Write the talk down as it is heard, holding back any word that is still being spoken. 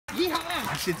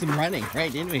just did some running,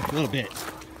 right, didn't we? A little bit.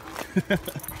 A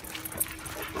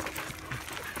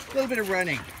little bit of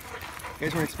running. You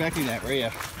guys weren't expecting that, were you?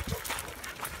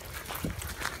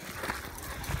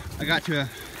 I got to a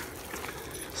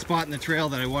spot in the trail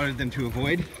that I wanted them to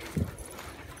avoid.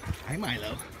 Hi,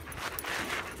 Milo.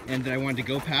 And that I wanted to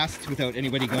go past without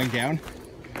anybody going down.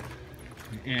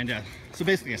 And so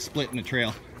basically a split in the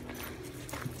trail.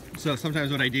 So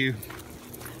sometimes what I do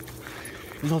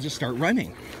is I'll just start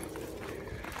running.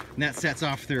 And that sets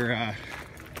off their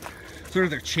sort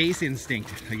of their chase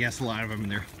instinct. I guess a lot of them,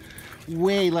 they're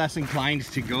way less inclined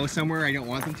to go somewhere I don't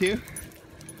want them to.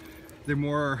 They're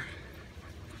more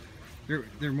I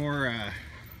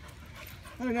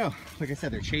don't know, like I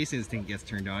said, their chase instinct gets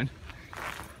turned on.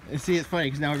 And see, it's funny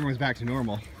because now everyone's back to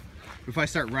normal. If I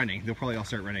start running, they'll probably all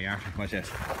start running after. Watch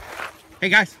this. Hey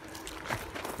guys,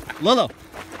 Luoluo,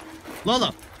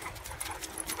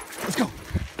 let's go.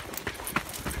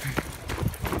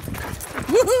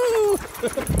 Woohoo!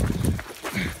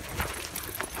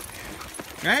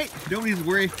 Right? Nobody's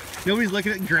worried. Nobody's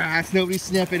looking at grass. Nobody's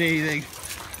sniffing anything.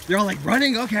 They're all like,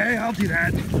 running? Okay, I'll do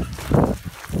that.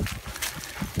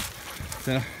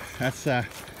 So that's a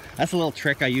little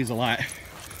trick I use a lot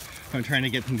if I'm trying to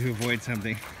get them to avoid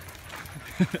something.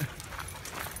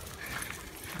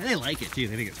 And they like it too.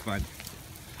 They think it's fun.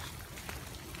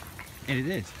 And it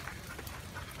is.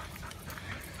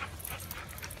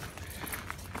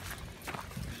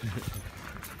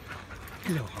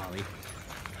 Hello, Holly.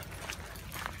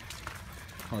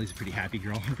 Holly's a pretty happy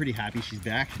girl. I'm pretty happy she's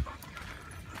back.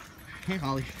 Hey,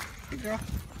 Holly. Good girl.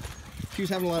 She was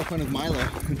having a lot of fun with Milo.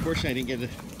 Unfortunately, I didn't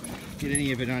get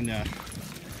any of it on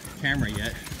camera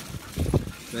yet.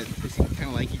 But they seem kind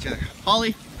of like each other.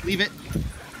 Holly, leave it.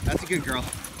 That's a good girl.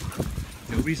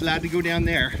 Nobody's allowed to go down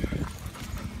there.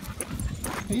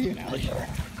 Hey, Allie.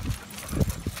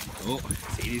 Oh,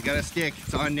 Sadie's got a stick.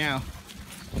 It's on now.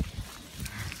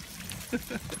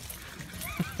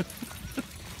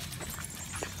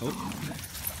 Oh.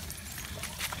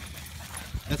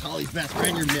 That's Holly's best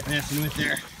friend you're messing with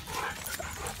there.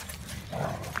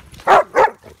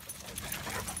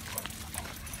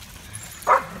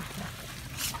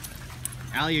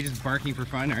 Allie, you're just barking for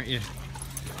fun, aren't you?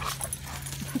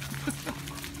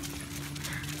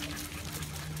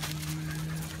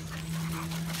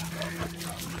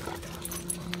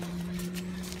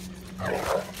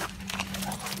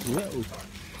 Whoa.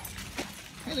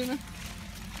 Hi, Luna.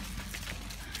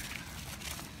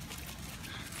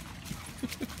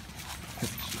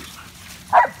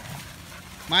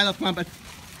 Milo, come on, bud.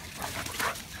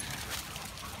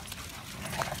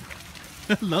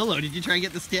 Luoluo, did you try and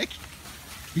get the stick?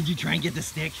 Did you try and get the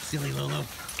stick, silly Luoluo?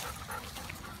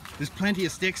 There's plenty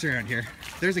of sticks around here.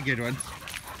 There's a good one.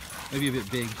 Maybe a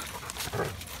bit big.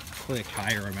 Probably a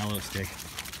Kai or a Milo stick.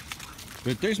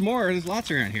 But there's more. There's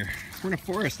lots around here. We're in a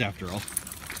forest after all.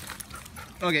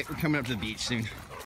 Okay, we're coming up to the beach soon.